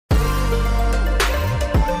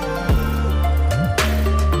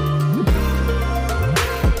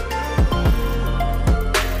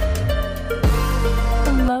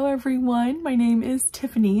everyone, my name is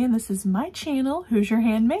Tiffany and this is my channel, Who's Your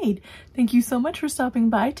Handmade. Thank you so much for stopping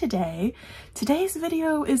by today. Today's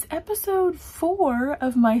video is episode 4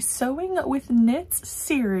 of my Sewing with Knits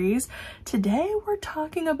series. Today we're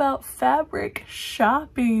talking about fabric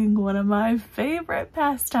shopping, one of my favorite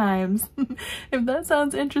pastimes. If that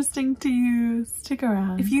sounds interesting to you, stick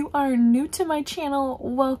around. If you are new to my channel,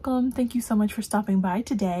 welcome. Thank you so much for stopping by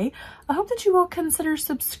today. I hope that you will consider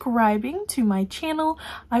subscribing to my channel.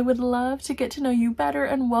 I would love to get to know you better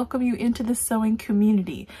and welcome you into the sewing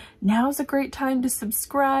community. Now's a great time to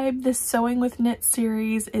subscribe. This Sewing with Knit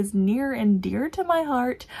series is near and dear to my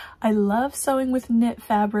heart. I love sewing with knit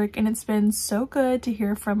fabric and it's been so good to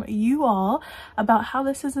hear from you all about how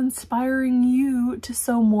this is inspiring you to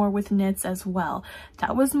sew more with knits as well.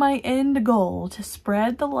 That was my end goal, to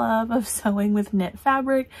spread the love of sewing with knit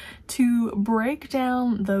fabric, to break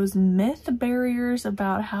down those myth barriers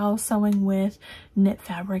about how sewing with knit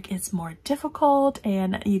fabric is more difficult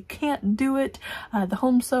and you can't do it. The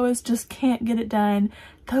home sewers just can't get it done.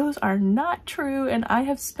 Those are not true, and I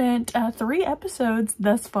have spent 3 episodes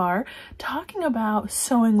thus far talking about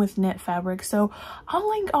sewing with knit fabric, so I'll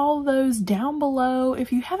link all those down below.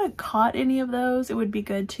 If you haven't caught any of those, it would be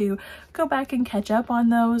good to go back and catch up on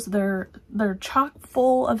those. They're chock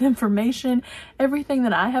full of information, everything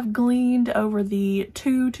that I have gleaned over the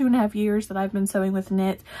 2.5 years that I've been sewing with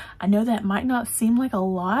knits. I know that might not seem like a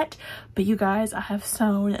lot, but you guys, I have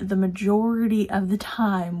sewn the majority of the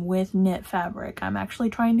time with knit fabric. I'm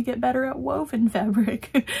actually trying to get better at woven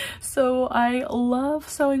fabric. So I love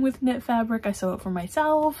sewing with knit fabric. I sew it for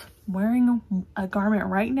myself. I'm wearing a garment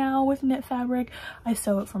right now with knit fabric. I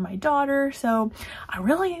sew it for my daughter. So I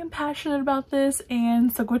really am passionate about this,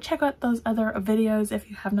 and so go check out those other videos if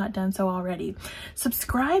you have not done so already.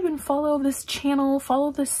 Subscribe and follow this channel,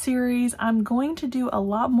 follow this series. I'm going to do a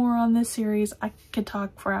lot more on this series. I could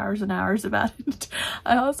talk for hours and hours about it.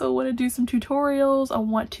 I also want to do some tutorials. I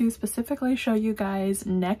want to specifically show you guys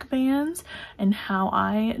neck bands and how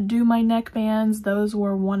I do my neck bands. Those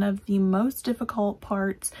were one of the most difficult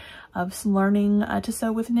parts of learning to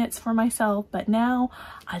sew with knits for myself, but now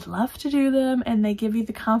I love to do them and they give you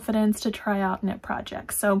the confidence to try out knit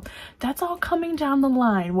projects. So that's all coming down the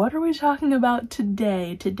line. What are we talking about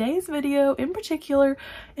today? Today's video in particular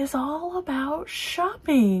is all about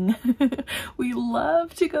shopping. We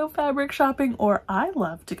love to go fabric shopping, or I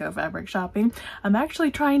love to go fabric shopping. I'm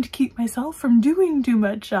actually trying to keep myself from doing too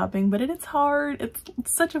much shopping, but it's hard. It's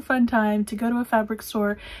such a fun time to go to a fabric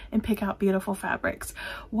store and pick out beautiful fabrics.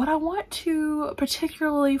 What I want to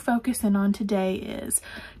particularly focus in on today is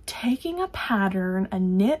taking a pattern, a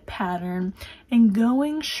knit pattern, and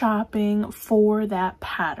going shopping for that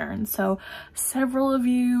pattern. So several of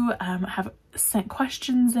you have sent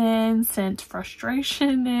questions in, sent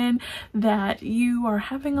frustration in, that you are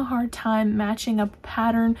having a hard time matching up a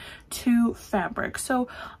pattern to fabric. So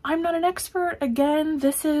I'm not an expert. Again,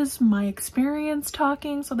 this is my experience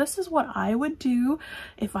talking. So this is what I would do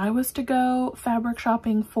if I was to go fabric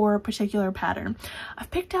shopping for a particular pattern.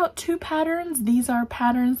 I've picked out 2 patterns. These are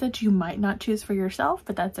patterns that you might not choose for yourself,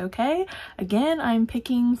 but that's okay. Again, I'm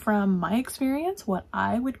picking from my experience what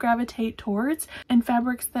I would gravitate towards and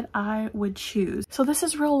fabrics that I would choose. So this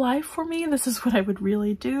is real life for me. This is what I would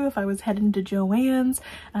really do if I was heading to Joann's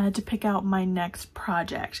to pick out my next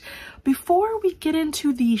project. Before we get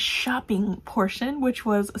into the shopping portion, which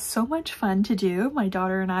was so much fun to do, my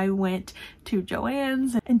daughter and I went to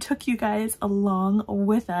Joann's and took you guys along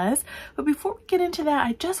with us. But before we get into that,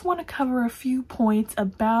 I just want to cover a few points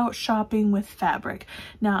about shopping with fabric.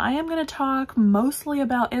 Now, I am going to talk mostly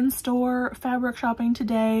about in-store fabric shopping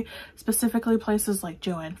today, specifically places like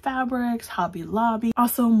Joann Fabrics, Hobby Lobby.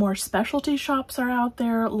 Also, more specialty shops are out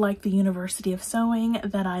there like the University of Sewing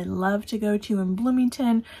that I love to go to in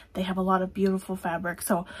Bloomington. They have a lot of beautiful fabric.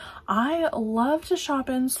 So I love to shop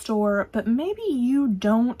in store, but maybe you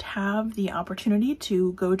don't have the opportunity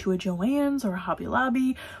to go to a Joann's or a Hobby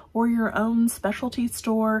Lobby or your own specialty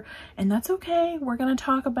store, and that's okay. We're going to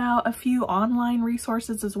talk about a few online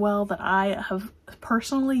resources as well that I have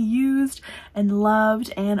personally used and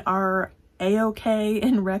loved and are a-okay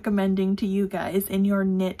in recommending to you guys in your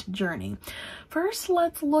knit journey. First,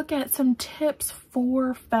 let's look at some tips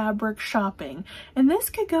for fabric shopping. And this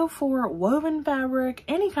could go for woven fabric,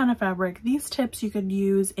 any kind of fabric. These tips you could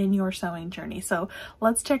use in your sewing journey. So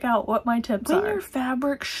let's check out what my tips are. When you're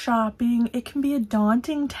fabric shopping, it can be a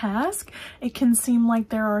daunting task. It can seem like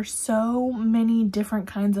there are so many different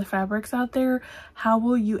kinds of fabrics out there. How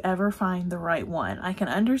will you ever find the right one? I can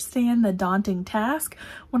understand the daunting task.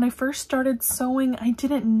 When I first started sewing, I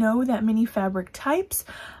didn't know that many fabric types.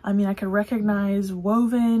 I mean, I could recognize recognize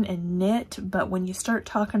woven and knit, but when you start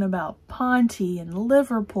talking about Ponte and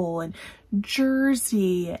Liverpool and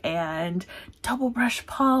jersey and double brush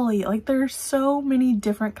poly, like there's so many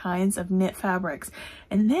different kinds of knit fabrics.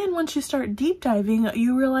 And then once you start deep diving,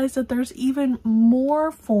 you realize that there's even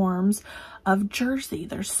more forms of jersey.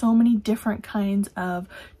 There's so many different kinds of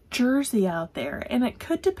jersey out there, and it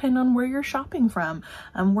could depend on where you're shopping from.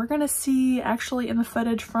 We're gonna see actually in the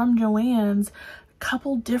footage from Joann's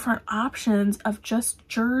couple different options of just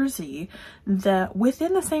jersey that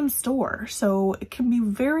within the same store, so it can be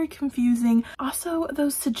very confusing. Also,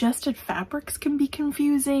 those suggested fabrics can be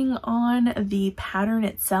confusing on the pattern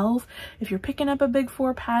itself. If you're picking up a Big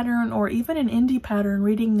Four pattern or even an indie pattern,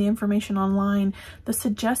 reading the information online, the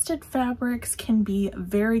suggested fabrics can be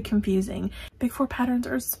very confusing. Big Four patterns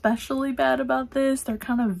are especially bad about this. They're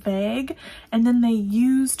kind of vague, and then they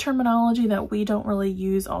use terminology that we don't really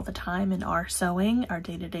use all the time in our sewing, our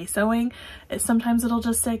day-to-day sewing. Sometimes it'll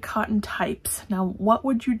just say cotton types. Now, what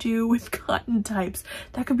would you do with cotton types?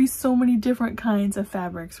 That could be so many different kinds of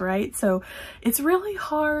fabrics, right? So it's really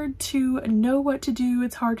hard to know what to do.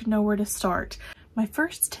 It's hard to know where to start. My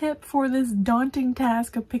first tip for this daunting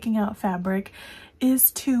task of picking out fabric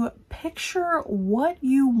is to picture what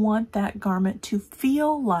you want that garment to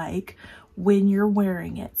feel like when you're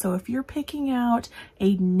wearing it. So if you're picking out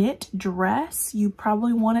a knit dress, you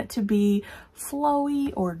probably want it to be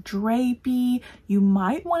flowy or drapey. You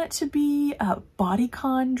might want it to be a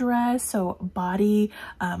bodycon dress, so body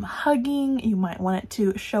hugging. You might want it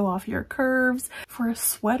to show off your curves. For a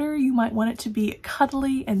sweater, you might want it to be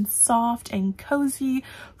cuddly and soft and cozy.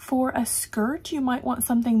 For a skirt, you might want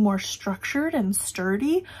something more structured and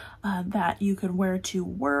sturdy that you could wear to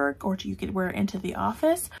work or you could wear into the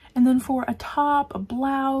office. And then for a top, a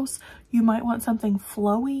blouse, you might want something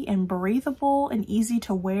flowy and breathable and easy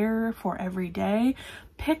to wear for every day.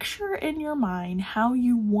 Picture in your mind how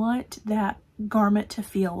you want that garment to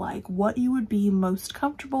feel like, what you would be most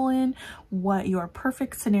comfortable in, what your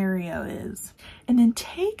perfect scenario is. And then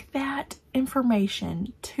take that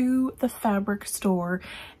information to the fabric store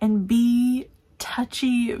and be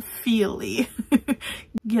touchy-feely.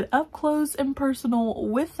 Get up close and personal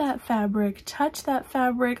with that fabric, touch that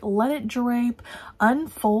fabric, let it drape,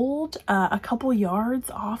 unfold a couple yards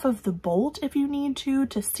off of the bolt if you need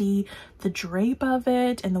to see the drape of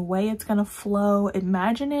it and the way it's going to flow.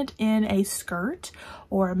 Imagine it in a skirt,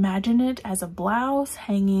 or imagine it as a blouse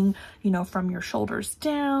hanging, you know, from your shoulders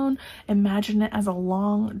down. Imagine it as a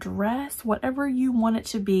long dress, whatever you want it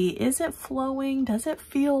to be. Is it flowing? Does it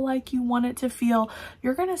feel like you want it to feel?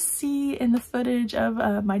 You're gonna see in the footage of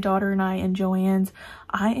my daughter and I and Joann's,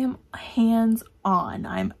 I am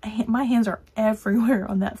hands-on. My hands are everywhere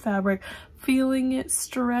on that fabric, feeling it,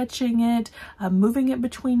 stretching it, moving it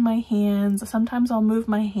between my hands. Sometimes I'll move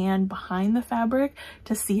my hand behind the fabric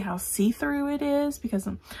to see how see-through it is, because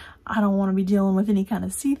I don't want to be dealing with any kind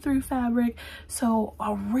of see-through fabric. So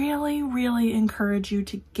I really, really encourage you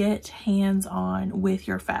to get hands-on with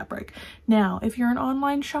your fabric. Now, if you're an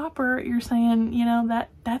online shopper, you're saying, you know,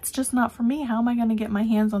 that's just not for me. How am I going to get my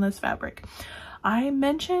hands on this fabric? I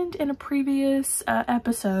mentioned in a previous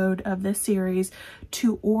episode of this series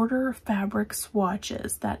to order fabric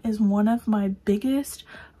swatches. That is one of my biggest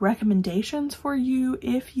recommendations for you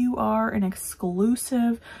if you are an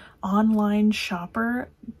exclusive online shopper.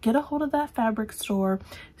 Get a hold of that fabric store,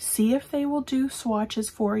 see if they will do swatches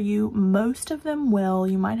for you. Most of them will.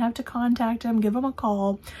 You might have to contact them, give them a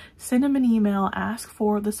call, send them an email, ask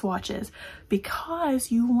for the swatches,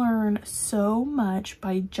 because you learn so much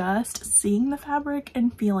by just seeing the fabric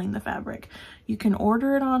and feeling the fabric. You can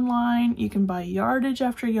order it online, you can buy yardage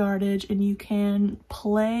after yardage, and you can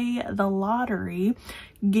play the lottery,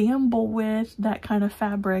 gamble with that kind of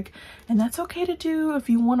fabric. And that's okay to do if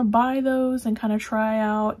you want to buy those and kind of try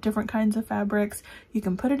out different kinds of fabrics. You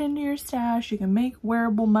can put it into your stash, you can make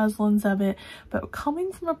wearable muslins of it. But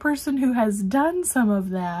coming from a person who has done some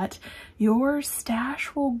of that, your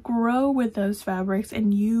stash will grow with those fabrics,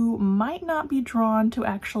 and you might not be drawn to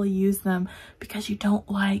actually use them because you don't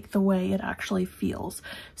like the way it actually feels.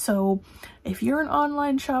 So if you're an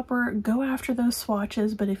online shopper, go after those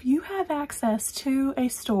swatches. But if you have access to a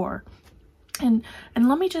store, and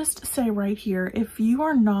let me just say right here, if you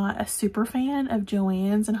are not a super fan of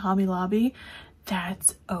Joann's and Hobby Lobby,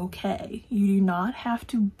 that's okay. You do not have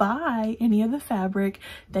to buy any of the fabric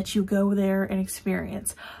that you go there and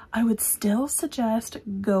experience. I would still suggest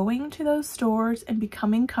going to those stores and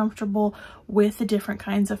becoming comfortable with the different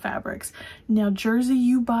kinds of fabrics. Now, jersey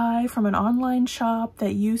you buy from an online shop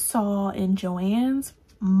that you saw in Joann's,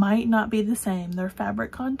 might not be the same. Their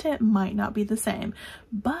fabric content might not be the same,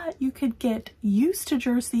 but you could get used to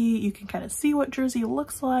jersey. You can kind of see what jersey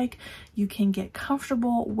looks like. You can get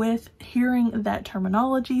comfortable with hearing that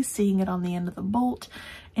terminology, seeing it on the end of the bolt,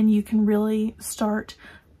 and you can really start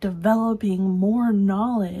developing more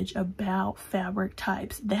knowledge about fabric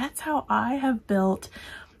types. That's how I have built,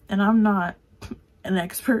 and I'm not an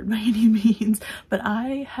expert by any means, but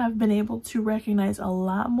I have been able to recognize a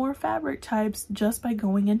lot more fabric types just by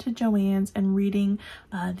going into Joann's and reading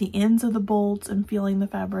the ends of the bolts and feeling the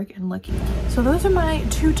fabric and looking. So those are my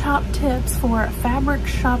 2 top tips for fabric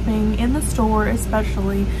shopping in the store,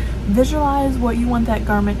 especially. Visualize what you want that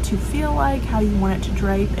garment to feel like, how you want it to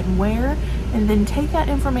drape and wear, and then take that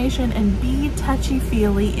information and be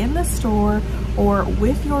touchy-feely in the store or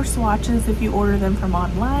with your swatches if you order them from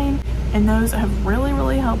online. And those have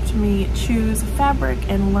really helped me choose fabric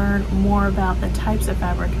and learn more about the types of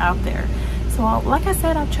fabric out there. So like I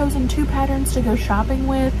said, I've chosen 2 patterns to go shopping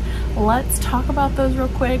with. Let's talk about those real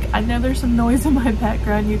quick. I know there's some noise in my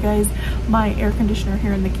background, you guys. My air conditioner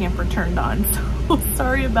here in the camper turned on, so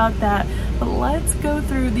sorry about that. But let's go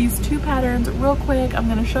through these 2 patterns real quick. I'm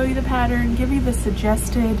gonna show you the pattern, give you the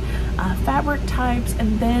suggested fabric types,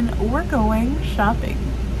 and then we're going shopping.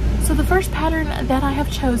 So the first pattern that I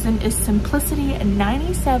have chosen is Simplicity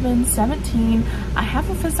 9717. I have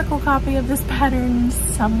a physical copy of this pattern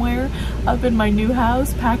somewhere up in my new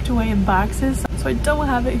house, packed away in boxes. So I don't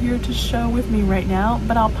have it here to show with me right now,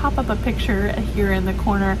 but I'll pop up a picture here in the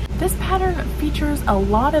corner. This pattern features a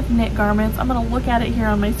lot of knit garments. I'm gonna look at it here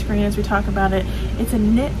on my screen as we talk about it. It's a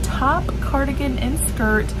knit top, cardigan, and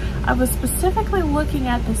skirt. I was specifically looking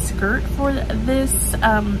at the skirt for this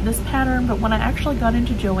this pattern, but when I actually got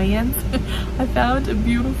into Joann's, I found a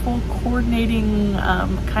beautiful coordinating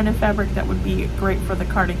kind of fabric that would be great for the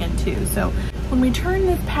cardigan too. So when we turn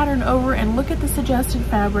this pattern over and look at the suggested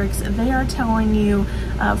fabrics, they are telling you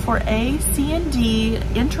for A, C, and D,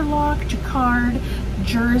 interlock, jacquard,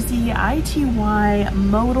 jersey, ITY,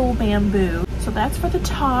 modal, bamboo. So that's for the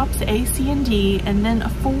tops, A, C, and D. And then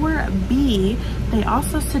for B, they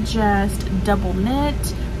also suggest double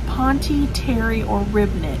knit, ponte, terry, or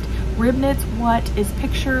rib knit. Rib knit's what is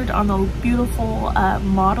pictured on the beautiful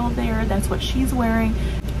model there. That's what she's wearing.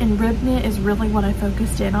 And rib knit is really what I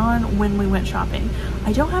focused in on when we went shopping.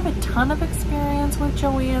 I don't have a ton of experience with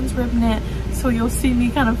Joann's rib knit, so you'll see me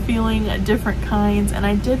kind of feeling different kinds, and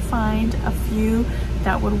I did find a few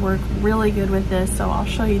that would work really good with this, so I'll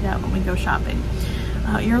show you that when we go shopping.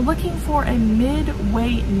 You're looking for a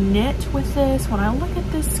mid-weight knit with this. When I look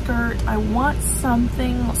at this skirt, I want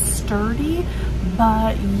something sturdy,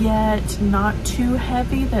 but yet not too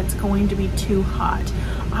heavy that's going to be too hot.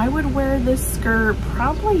 I would wear this skirt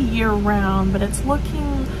probably year-round, but it's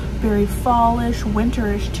looking very fallish,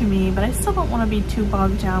 winterish to me, but I still don't want to be too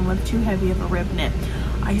bogged down with too heavy of a rib knit.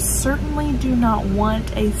 I certainly do not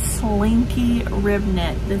want a slinky rib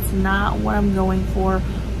knit. That's not what I'm going for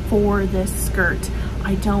this skirt.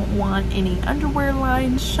 I don't want any underwear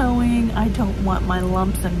lines showing. I don't want my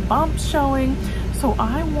lumps and bumps showing. So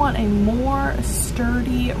I want a more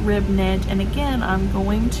sturdy rib knit, and again, I'm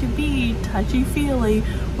going to be touchy-feely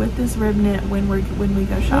with this rib knit when we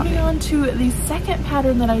go shopping. Moving on to the second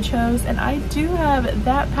pattern that I chose, and I do have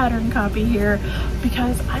that pattern copy here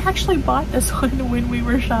because I actually bought this one when we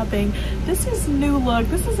were shopping. This is New Look.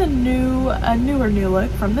 This is a newer New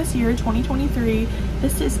Look from this year, 2023.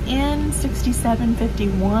 This is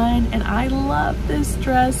N6751, and I love this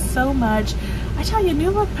dress so much. I tell you,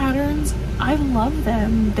 New Look patterns, I love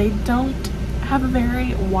them. They don't have a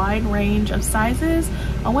very wide range of sizes.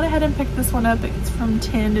 I went ahead and picked this one up. It's from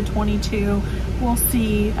 10 to 22. We'll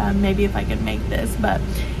see maybe if I can make this. But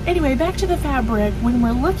anyway, back to the fabric. When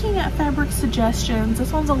we're looking at fabric suggestions,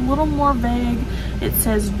 this one's a little more vague. It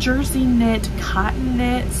says jersey knit, cotton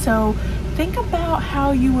knit. So think about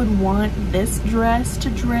how you would want this dress to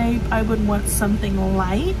drape. I would want something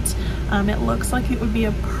light. It looks like it would be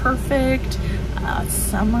a perfect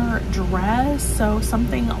summer dress, so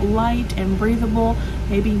something light and breathable,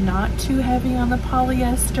 maybe not too heavy on the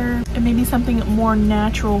polyester, and maybe something more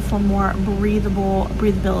natural for more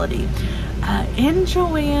breathability. In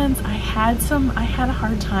Joann's, I had a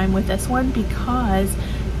hard time with this one because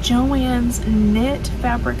Joann's knit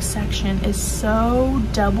fabric section is so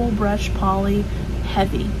double brush poly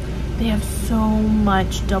heavy. They have so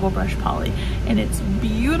much double brush poly, and it's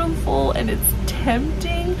beautiful and it's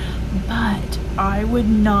tempting, but I would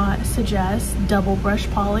not suggest double brush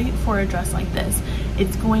poly for a dress like this.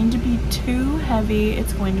 It's going to be too heavy,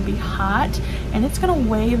 it's going to be hot, and it's going to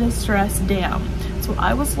weigh this dress down. So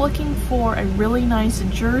I was looking for a really nice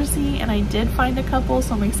jersey, and I did find a couple,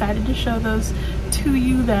 so I'm excited to show those to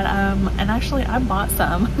you. That and actually I bought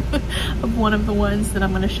some of one of the ones that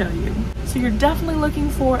I'm going to show you. So you're definitely looking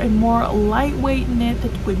for a more lightweight knit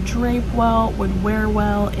that would drape well, would wear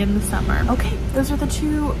well in the summer. Okay, those are the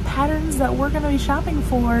two patterns that we're going to be shopping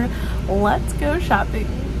for. Let's go shopping.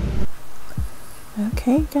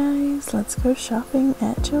 Okay guys, let's go shopping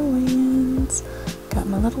at Joann's. Got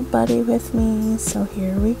my little buddy with me, so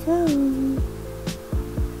here we go.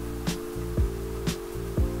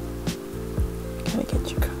 Gotta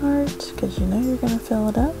get your cart, because you know you're gonna fill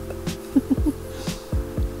it up.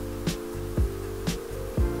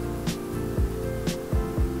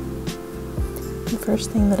 The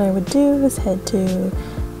first thing that I would do is head to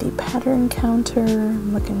the pattern counter.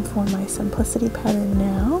 I'm looking for my Simplicity pattern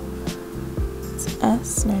now. It's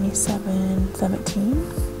S9717.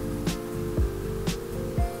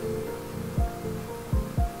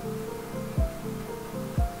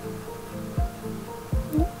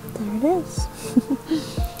 There it is.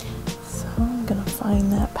 So I'm gonna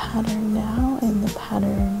find that pattern now in the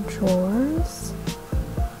pattern drawers.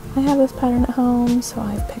 I have this pattern at home, so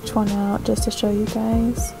I picked one out just to show you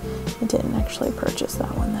guys. I didn't actually purchase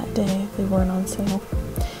that one that day. They weren't on sale.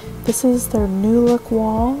 This is their new look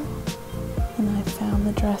wall, and I found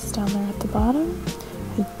the dress down there at the bottom.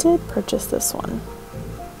 I did purchase this one.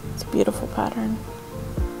 It's a beautiful pattern.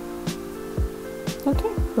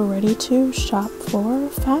 Okay, we're ready to shop for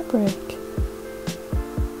fabric.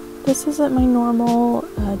 This isn't my normal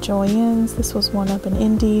Joann's. This was one up in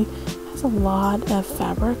Indy. It has a lot of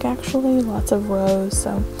fabric actually, lots of rows.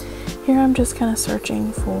 So here I'm just kind of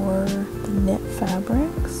searching for the knit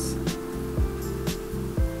fabrics.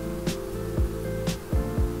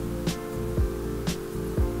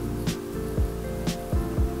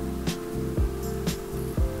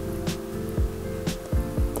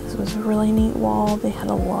 This was a really neat wall. They had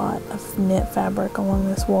a lot of knit fabric along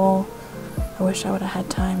this wall. I wish I would have had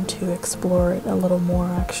time to explore it a little more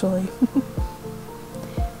actually.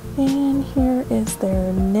 And here is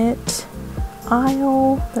their knit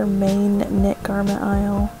aisle, their main knit garment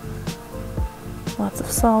aisle. Lots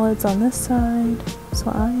of solids on this side.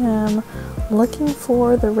 So I am looking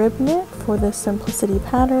for the rib knit for this Simplicity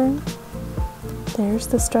pattern. There's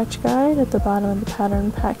the stretch guide at the bottom of the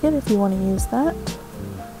pattern packet if you want to use that.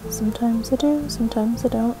 Sometimes I do, sometimes I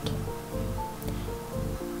don't.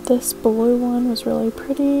 This blue one was really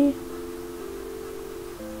pretty.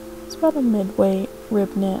 It's about a mid-weight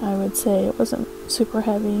rib knit, I would say. It wasn't super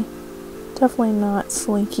heavy. Definitely not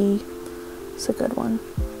slinky. It's a good one.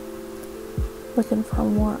 Looking for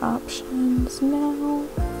more options now.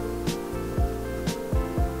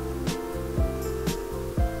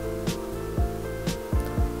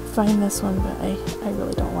 Find this one, but I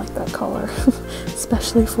really don't like that color,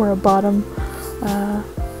 especially for a bottom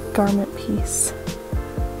garment piece.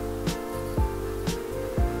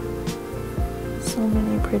 So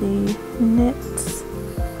many pretty knits,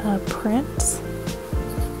 prints.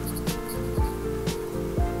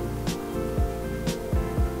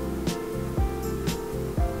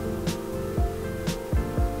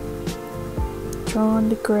 Drawn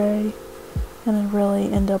to gray, and I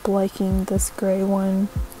really end up liking this gray one.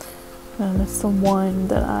 It's the one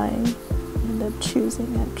that I end up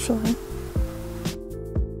choosing actually.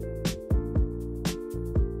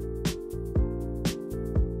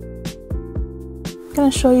 I'm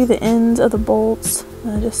going to show you the ends of the bolts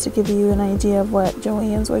just to give you an idea of what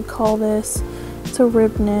Joann's would call this. It's a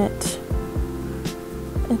rib knit.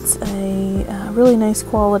 It's a really nice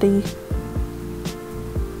quality,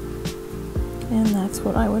 and that's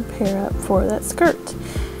what I would pair up for that skirt.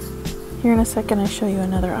 Here in a second I show you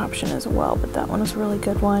another option as well, but that one was a really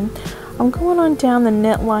good one. I'm going on down the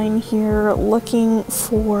knit line here looking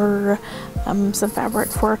for some fabric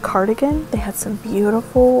for a cardigan. They had some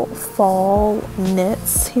beautiful fall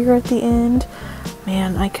knits here at the end.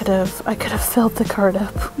 Man, I could have filled the cart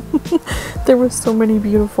up. There were so many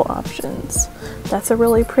beautiful options. That's a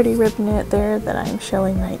really pretty rib knit there that I'm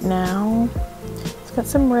showing right now. It's got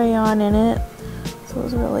some rayon in it, so it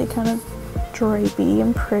was really kind of drapey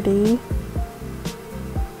and pretty.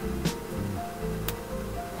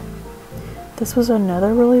 This was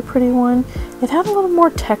another really pretty one. It had a little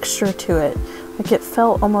more texture to it, like it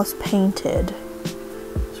felt almost painted.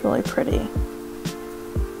 It's really pretty.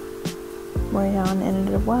 Rayon in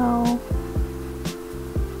it as well.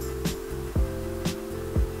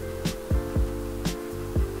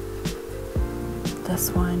 this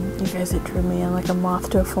one. You guys, it drew me in like a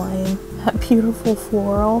moth to a flame. That beautiful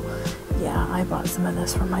floral. Yeah, I bought some of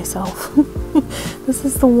this for myself. This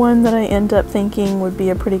is the one that I end up thinking would be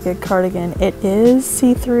a pretty good cardigan. It is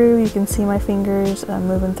see-through. You can see my fingers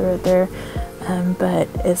moving through it there. But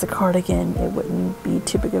as a cardigan, it wouldn't be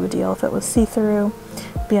too big of a deal if it was see-through.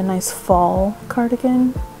 Be a nice fall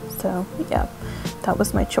cardigan. So yeah, that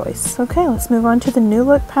was my choice. Okay, let's move on to the new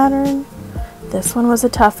look pattern. This one was a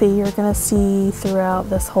toughie. You're gonna see throughout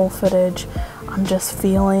this whole footage, I'm just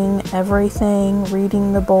feeling everything,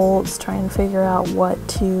 reading the bolts, trying to figure out what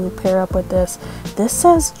to pair up with this. This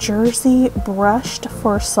says jersey brushed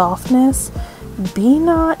for softness. Be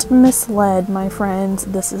not misled, my friends.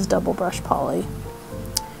 This is double brush poly.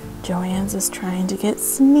 Joann's is trying to get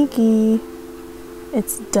sneaky.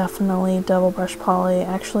 It's definitely double brush poly.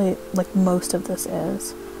 Actually, like most of this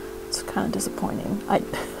is. It's kind of disappointing.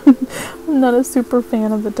 I'm not a super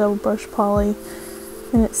fan of the double brush poly.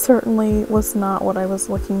 And it certainly was not what I was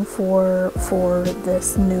looking for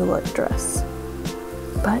this new look dress.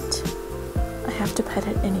 But I have to pet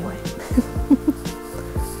it anyway.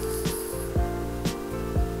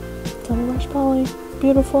 Double brush poly,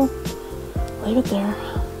 beautiful. Leave it there.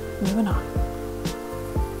 Moving on.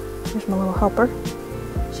 Here's my little helper.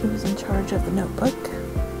 She was in charge of the notebook.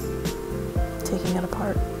 Taking it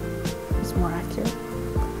apart is more accurate.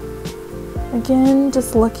 Again,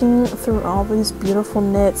 just looking through all these beautiful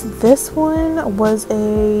knits. This one was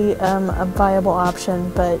a viable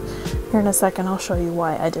option, but here in a second I'll show you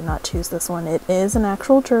why I did not choose this one. It is an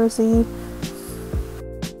actual jersey.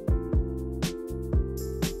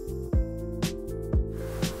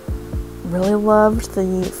 Really loved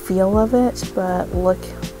the feel of it, but look,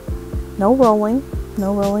 no rolling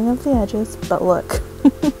of the edges, but look.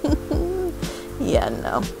 Yeah,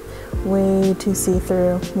 no. Way too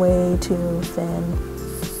see-through, way too thin.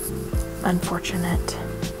 Unfortunate.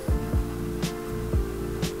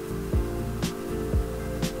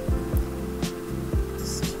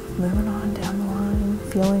 Just moving on down the line,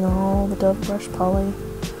 feeling all the double brush poly.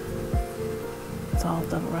 It's all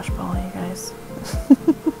double brush poly, you guys.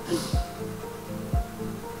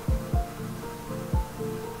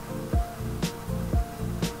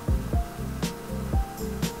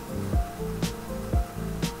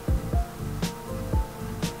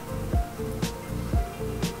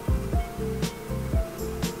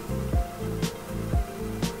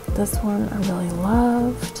 This one I really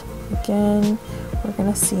loved. Again, we're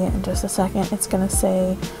gonna see it in just a second. It's gonna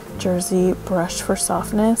say jersey brushed for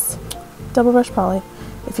softness, double brush poly.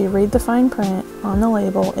 If you read the fine print on the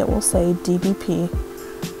label, it will say DBP.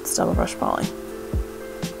 It's double brush poly.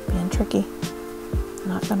 Being tricky,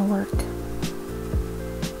 not gonna work.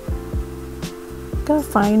 I'm gonna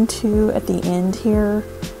find two at the end here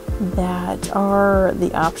that are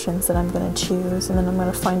the options that I'm gonna choose, and then I'm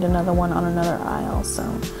gonna find another one on another aisle. So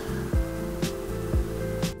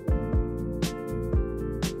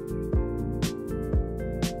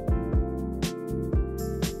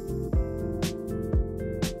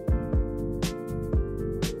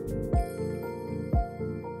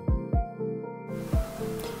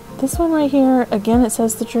this one right here, again, it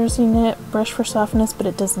says the jersey knit brush for softness, but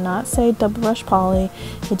it does not say double brush poly.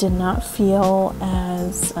 It did not feel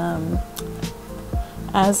as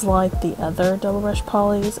like the other double brush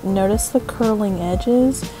polys. Notice the curling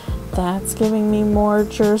edges. That's giving me more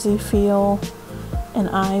jersey feel, and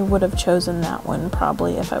I would have chosen that one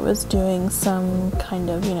probably if I was doing some kind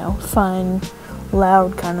of, you know, fun,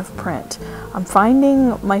 loud kind of print. I'm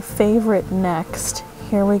finding my favorite next.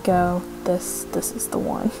 Here we go. This is the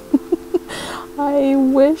one. I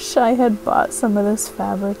wish I had bought some of this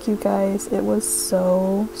fabric, you guys. It was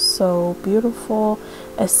so beautiful.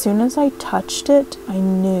 As soon as I touched it, I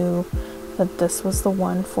knew that this was the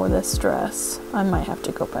one for this dress. I might have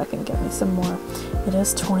to go back and get me some more. It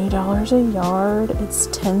is $20 a yard. It's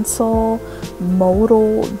tinsel,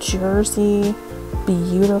 modal jersey.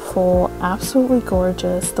 Beautiful, absolutely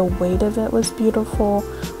gorgeous. The weight of it was beautiful.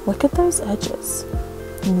 Look at those edges.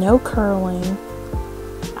 No curling.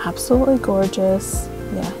 Absolutely gorgeous.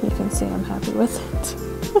 Yeah, you can see I'm happy with it.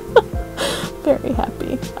 Very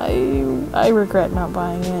happy. I regret not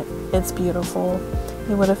buying it. It's beautiful.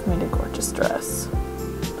 It would have made a gorgeous dress.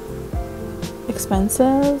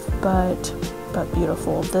 Expensive, but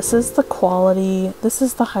beautiful. This is the quality. This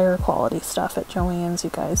is the higher quality stuff at Joann's,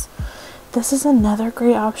 you guys. This is another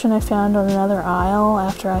great option I found on another aisle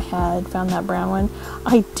after I had found that brown one.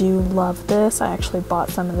 I do love this. I actually bought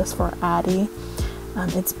some of this for Addie.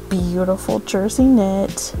 It's beautiful jersey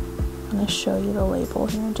knit. I'm going to show you the label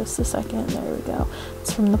here in just a second. There we go.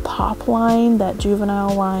 It's from the Pop line, that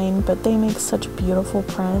juvenile line, but they make such beautiful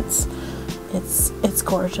prints. it's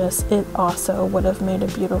gorgeous. It also would have made a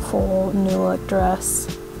beautiful new look dress.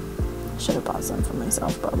 Should have bought some for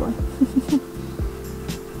myself probably.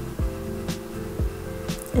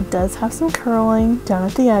 It does have some curling down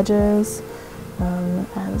at the edges,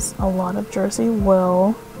 as a lot of jersey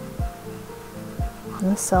will, on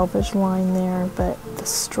the selvage line there, but the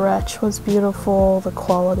stretch was beautiful, the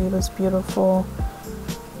quality was beautiful.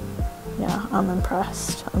 Yeah, I'm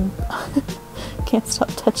impressed. Can't stop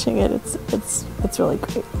touching it. It's really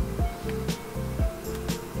great.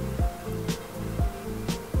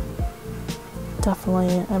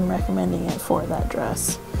 Definitely I'm recommending it for that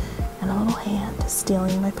dress. And a little hand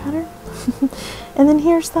stealing my pattern. And then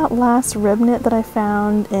here's that last rib knit that I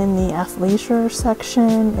found in the athleisure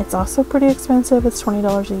section. It's also pretty expensive. It's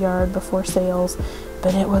 $20 a yard before sales,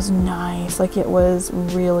 but it was nice. Like, it was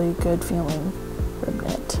really good feeling rib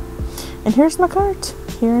knit. And here's my cart.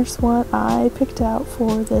 Here's what I picked out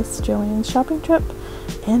for this Joann's shopping trip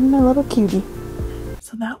and my little cutie.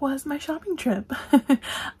 So that was my shopping trip.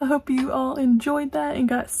 I hope you all enjoyed that and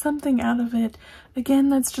got something out of it. Again,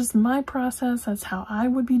 that's just my process. That's how I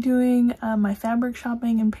would be doing my fabric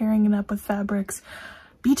shopping and pairing it up with fabrics.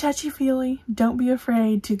 Be touchy-feely. Don't be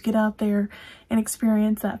afraid to get out there and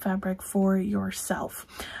experience that fabric for yourself.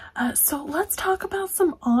 So let's talk about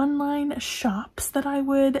some online shops that I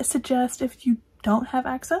would suggest if you don't have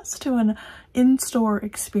access to an in-store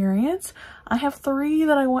experience. I have 3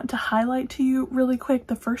 that I want to highlight to you really quick.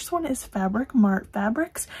 The first one is Fabric Mart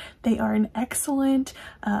Fabrics. They are an excellent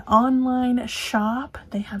online shop.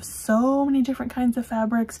 They have so many different kinds of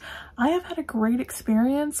fabrics. I have had a great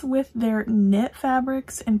experience with their knit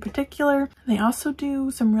fabrics in particular. They also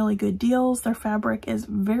do some really good deals. Their fabric is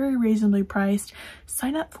very reasonably priced.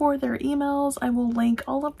 Sign up for their emails. I will link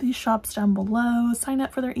all of these shops down below. Sign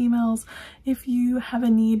up for their emails. If you have a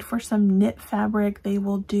need for some knit fabric, they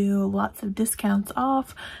will do lots of discounts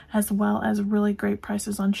off, as well as really great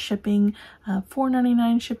prices on shipping.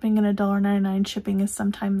 $4.99 shipping and $1.99 shipping is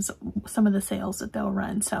sometimes some of the sales that they'll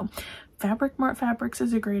run. So Fabric Mart Fabrics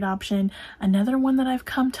is a great option. Another one that I've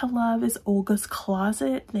come to love is Olga's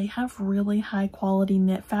Closet. They have really high quality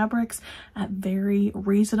knit fabrics at very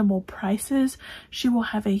reasonable prices. She will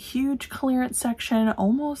have a huge clearance section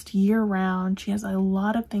almost year round. She has a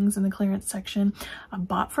lot of things in the clearance section. I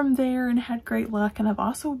bought from there and had great luck, and I've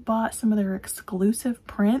also bought some of their exclusive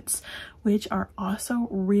prints, which are also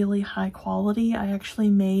really high quality. I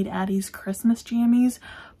actually made Addie's Christmas jammies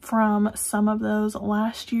from some of those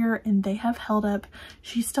last year, and they have held up.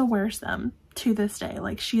 She still wears them to this day.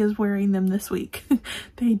 Like, she is wearing them this week.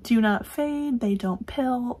 They do not fade, they don't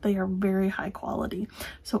pill, they are very high quality.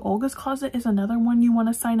 So Olga's Closet is another one you want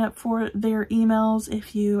to sign up for their emails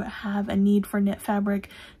if you have a need for knit fabric.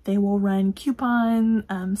 They will run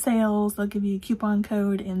coupon sales. They'll give you a coupon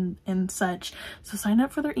code and such. So sign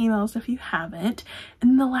up for their emails if you haven't.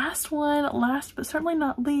 And the last one, last but certainly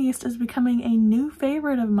not least, is becoming a new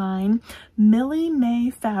favorite of mine. Millie May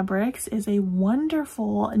Fabrics is a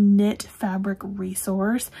wonderful knit fabric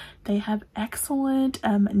resource. They have excellent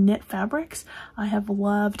knit fabrics. I have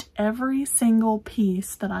loved every single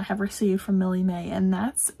piece that I have received from Millie May, and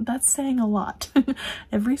that's saying a lot.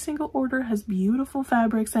 Every single order has beautiful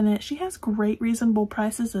fabrics in it. She has great reasonable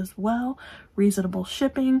prices as well, reasonable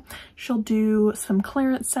shipping. She'll do some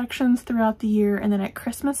clearance sections throughout the year, and then at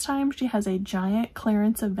Christmas time she has a giant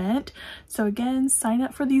clearance event. So again, sign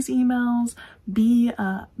up for these emails. Be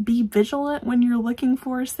vigilant when you're looking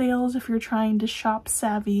for sales if you're trying to shop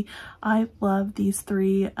savvy. I love these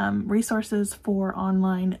 3 resources for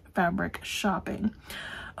online fabric shopping.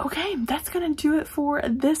 Okay, that's gonna do it for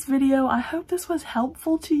this video. I hope this was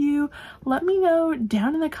helpful to you. Let me know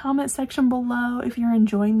down in the comment section below if you're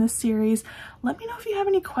enjoying this series. Let me know if you have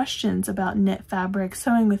any questions about knit fabric,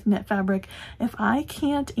 sewing with knit fabric. If I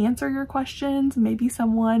can't answer your questions, maybe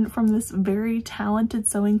someone from this very talented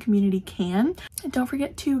sewing community can. And don't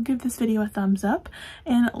forget to give this video a thumbs up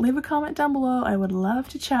and leave a comment down below. I would love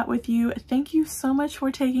to chat with you. Thank you so much for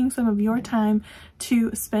taking some of your time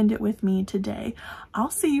to spend it with me today.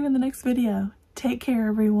 I'll see you in the next video. Take care,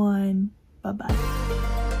 everyone. Bye-bye.